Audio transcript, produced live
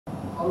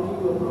how do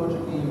you approach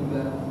a team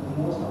where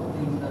most of the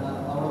things that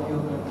are out of your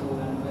control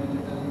and very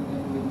little you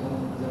can do in terms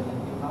of result?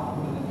 Like you have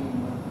to win the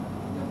game, but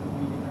you have to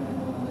be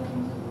dependent on other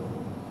teams as well.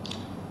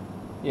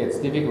 Yeah,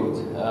 it's difficult.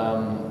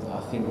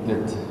 I think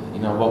that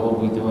what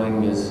we'll be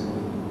doing is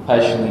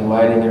patiently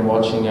waiting and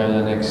watching over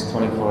the next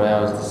 24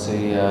 hours to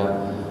see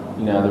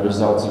the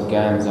results of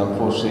games.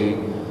 Unfortunately,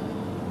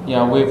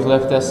 we've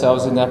left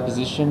ourselves in that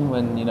position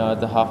when at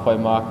the halfway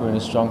mark we're in a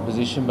strong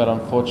position, but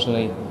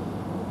unfortunately,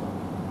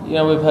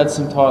 we've had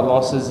some tight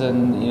losses,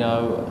 and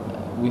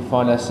we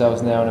find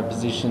ourselves now in a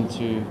position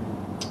to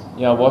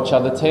watch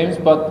other teams.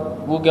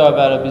 But we'll go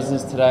about our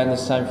business today in the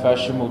same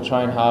fashion. We'll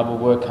train hard, we'll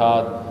work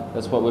hard.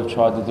 That's what we've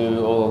tried to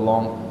do all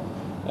along,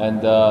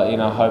 and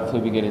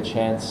hopefully we get a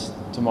chance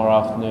tomorrow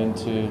afternoon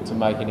to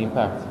make an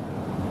impact.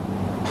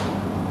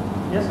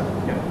 Yes, sir.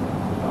 Yeah.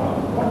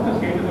 What's the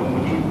status of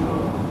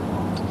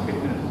Mujib's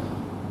fitness?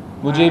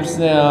 Mujib's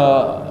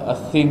now, I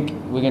think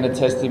we're going to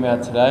test him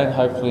out today, and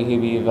hopefully he'll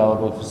be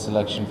available for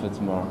selection for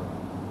tomorrow.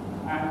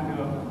 And can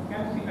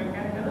you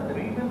tell us the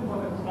reason for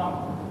the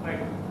slump? Like,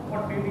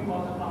 what really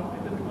caused the slump?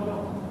 Is it because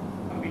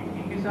of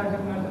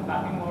indecisiveness in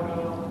batting order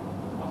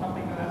or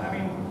something like that? I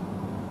mean,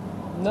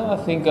 no, I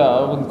think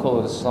I wouldn't call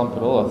it a slump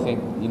at all. I think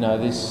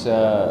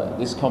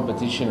this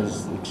competition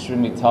is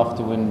extremely tough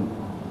to win,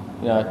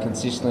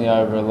 consistently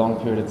over a long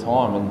period of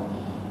time. And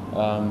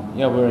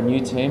we're a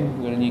new team,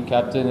 we've got a new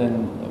captain,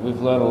 and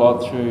we've learned a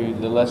lot through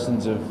the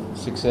lessons of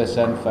success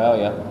and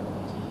failure.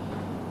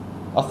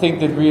 I think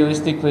that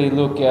realistically,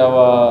 look,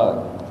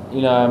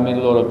 our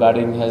middle order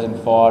batting hasn't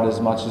fired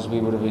as much as we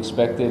would have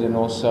expected, and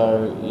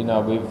also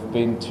we've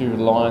been too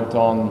reliant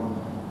on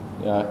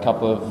a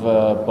couple of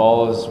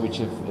bowlers which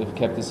have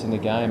kept us in the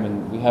game,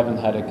 and we haven't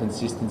had a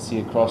consistency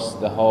across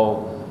the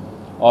whole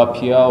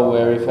IPL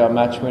where if our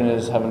match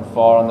winners haven't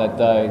fired on that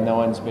day, no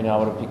one's been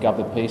able to pick up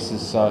the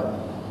pieces. So,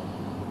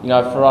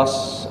 for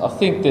us, I don't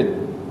think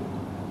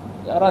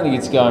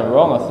it's going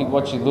wrong. I think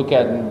what you look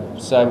at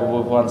and say, well,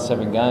 we've won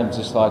 7 games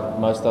just like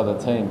most other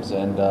teams,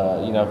 and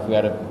if we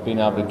had been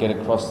able to get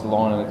across the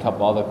line and a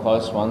couple other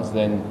close ones,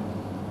 then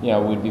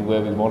we'd be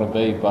where we want to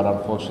be, but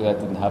unfortunately that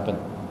didn't happen.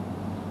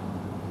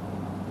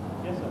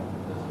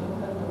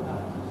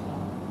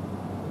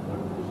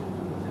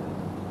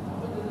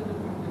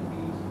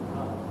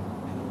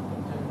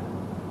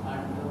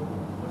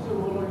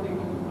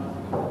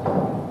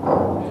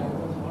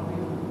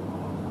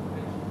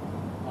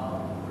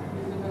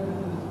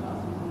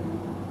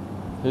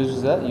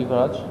 Who's that? You,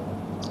 Hodge?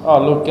 Oh,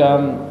 look.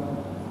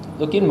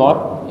 In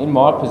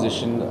my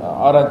position,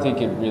 I don't think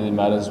it really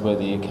matters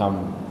whether you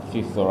come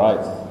 5th or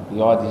 8th.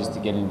 The idea is to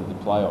get into the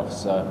playoffs.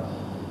 So,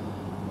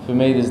 for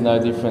me, there's no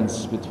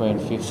difference between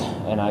 5th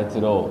and 8th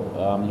at all.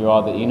 You're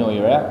either in or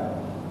you're out.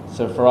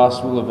 So for us,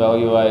 we'll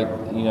evaluate,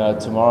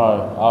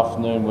 tomorrow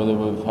afternoon whether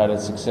we've had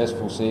a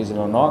successful season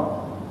or not.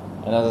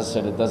 And as I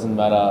said, it doesn't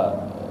matter.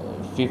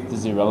 5th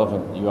is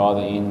irrelevant. You're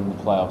either in the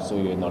playoffs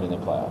or you're not in the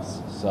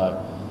playoffs.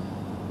 So.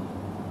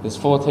 There's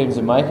 4 teams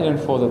that make it and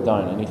 4 that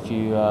don't, and if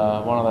you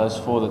are one of those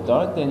 4 that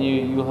don't, then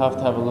you'll have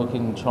to have a look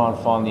and try and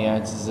find the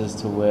answers as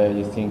to where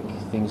you think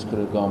things could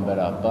have gone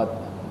better. But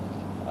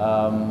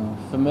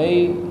for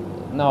me,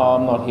 no,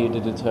 I'm not here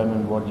to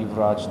determine what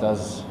Yuvraj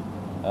does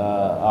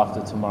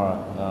after tomorrow.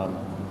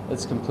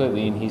 It's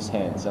completely in his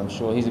hands. I'm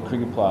sure he's a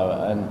cricket player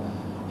and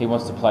he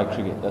wants to play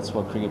cricket. That's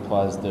what cricket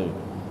players do.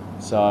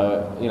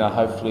 So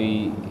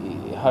hopefully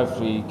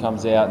he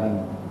comes out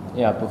and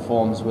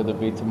performs, whether it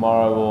be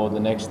tomorrow or the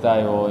next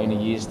day or in a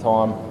year's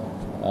time.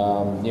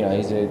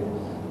 He's a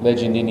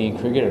legend Indian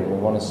cricketer, and we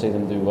want to see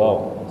them do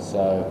well.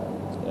 So,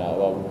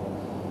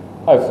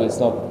 hopefully it's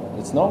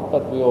not,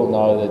 but we all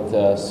know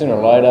that sooner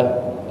or later,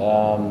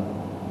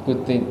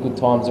 good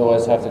times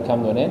always have to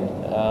come to an end.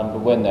 But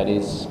when that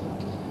is,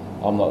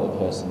 I'm not the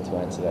person to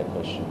answer that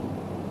question.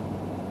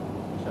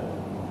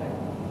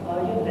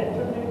 Your net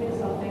rate is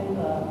something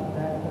that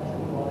should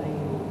be bothering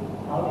you.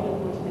 How do you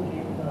approach the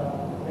game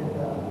with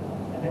a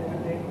net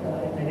rate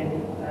in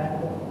negative, and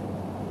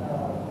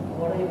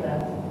what are your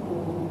plans to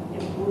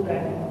improve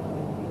that in the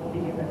only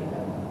game that you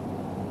have?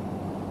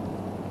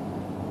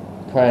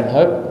 Pray and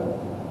hope.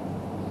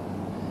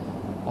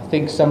 I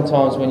think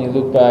sometimes when you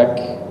look back,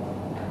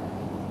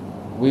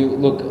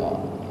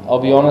 I'll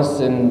be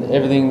honest, and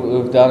everything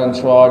we've done and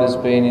tried has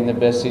been in the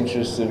best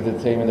interest of the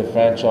team and the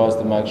franchise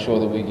to make sure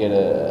that we get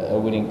a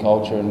winning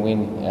culture and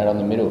win out on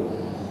the middle.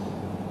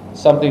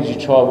 Some things you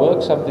try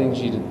work, some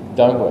things you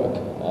don't work.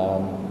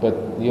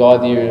 But the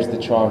idea is to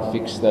try and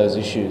fix those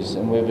issues,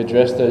 and we've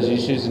addressed those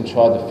issues and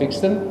tried to fix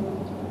them.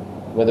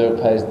 Whether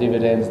it pays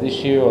dividends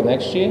this year or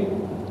next year,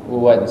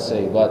 we'll wait and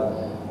see. But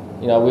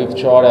we've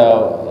tried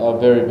our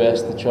very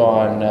best to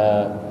try and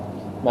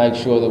make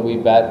sure that we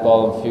bat,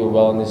 bowl and feel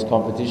well in this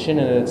competition,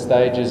 and at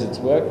stages it's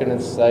worked and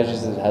at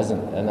stages it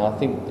hasn't. And I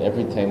think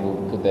every team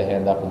will put their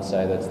hand up and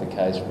say that's the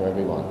case for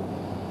everyone.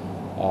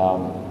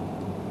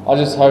 I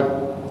just hope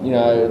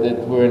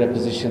that we're in a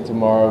position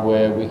tomorrow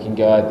where we can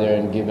go out there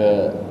and give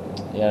an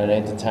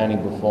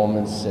entertaining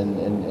performance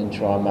and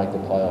try and make the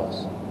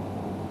playoffs.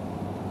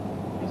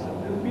 There's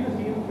been a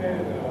scene where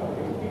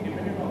you've been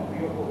dependent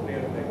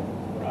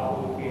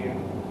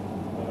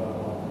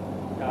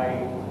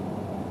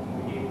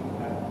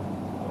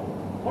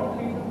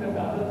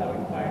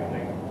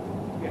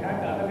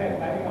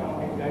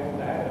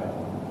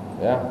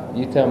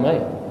You tell me.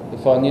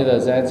 If I knew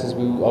those answers, I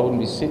wouldn't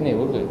be sitting here,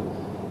 would we?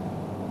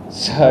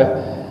 So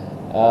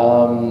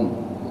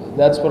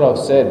that's what I've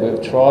said.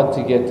 We've tried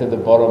to get to the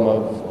bottom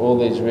of all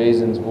these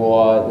reasons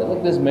why.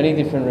 Look, there's many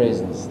different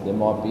reasons. There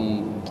might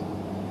be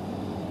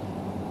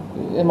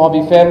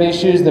family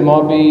issues. There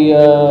might be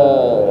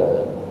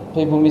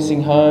people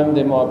missing home.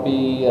 There might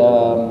be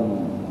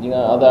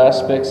other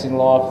aspects in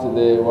life that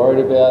they're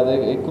worried about.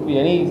 It could be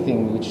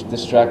anything which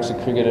distracts a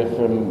cricketer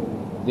from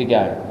the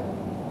game.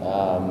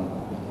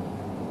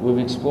 We've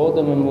explored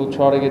them and we'll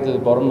try to get to the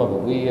bottom of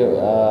it.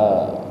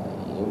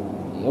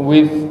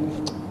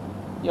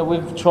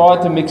 We've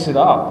tried to mix it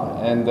up,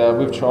 and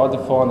we've tried to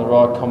find the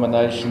right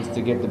combinations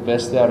to get the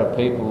best out of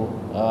people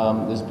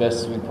as best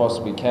as we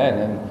possibly can.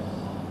 And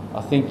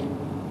I think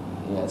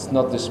it's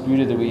not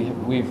disputed that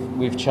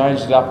we've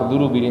changed it up a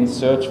little bit in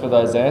search for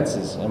those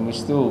answers, and we're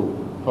still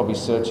probably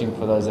searching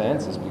for those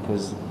answers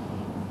because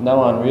no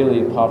one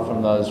really, apart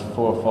from those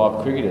 4 or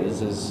 5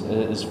 cricketers,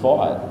 is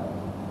fired.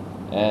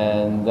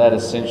 And that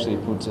essentially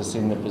puts us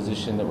in the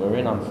position that we're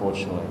in,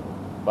 unfortunately.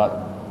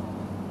 But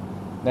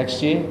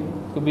next year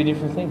could be a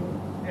different thing.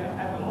 Yeah,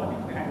 and the logic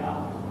behind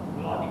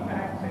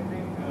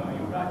sending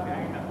Yuvraj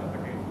behind Akbar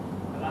Patel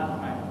the last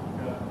match.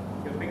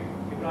 You pick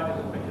Yuvraj as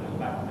a specialist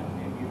batsman,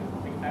 and he's a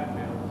big-time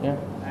player. Yeah.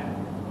 And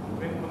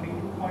when only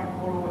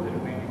 2.4 overs are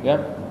remaining,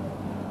 Yeah.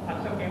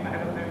 Akbar came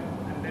ahead of them,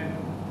 and then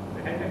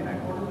they held him back.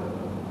 What is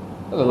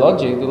the Well,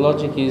 the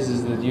logic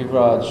is that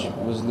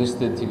Yuvraj was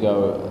listed to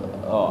go.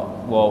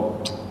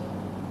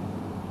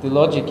 The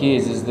logic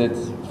is that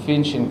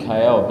Finch and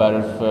KL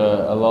batted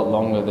for a lot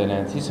longer than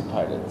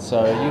anticipated.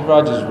 So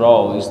Yuvraj's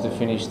role is to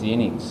finish the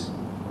innings,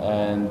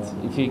 and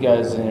if he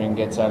goes in and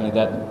gets only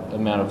that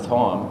amount of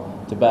time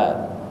to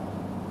bat,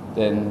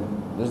 then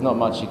there's not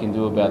much you can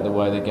do about the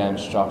way the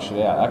game's structured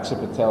out. KXIP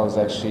Patel has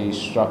actually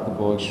struck the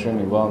ball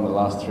extremely well in the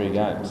last 3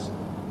 games,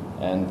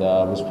 and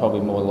was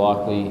probably more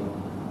likely,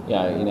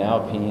 in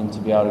our opinion, to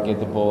be able to get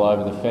the ball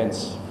over the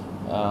fence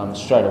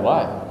straight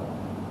away.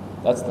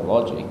 That's the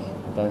logic.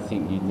 I don't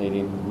think you need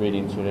to read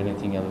into it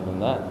anything other than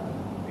that.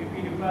 if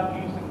Yuvraj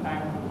needs some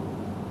time to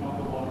knock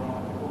the ball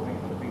around before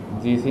making the big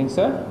one? Do you think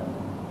so?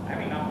 I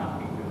mean, I'm not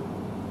thinking.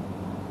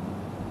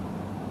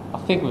 I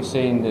think we've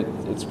seen that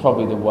it's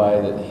probably the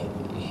way that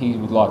he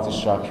would like to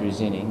structure his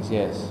innings,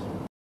 yes.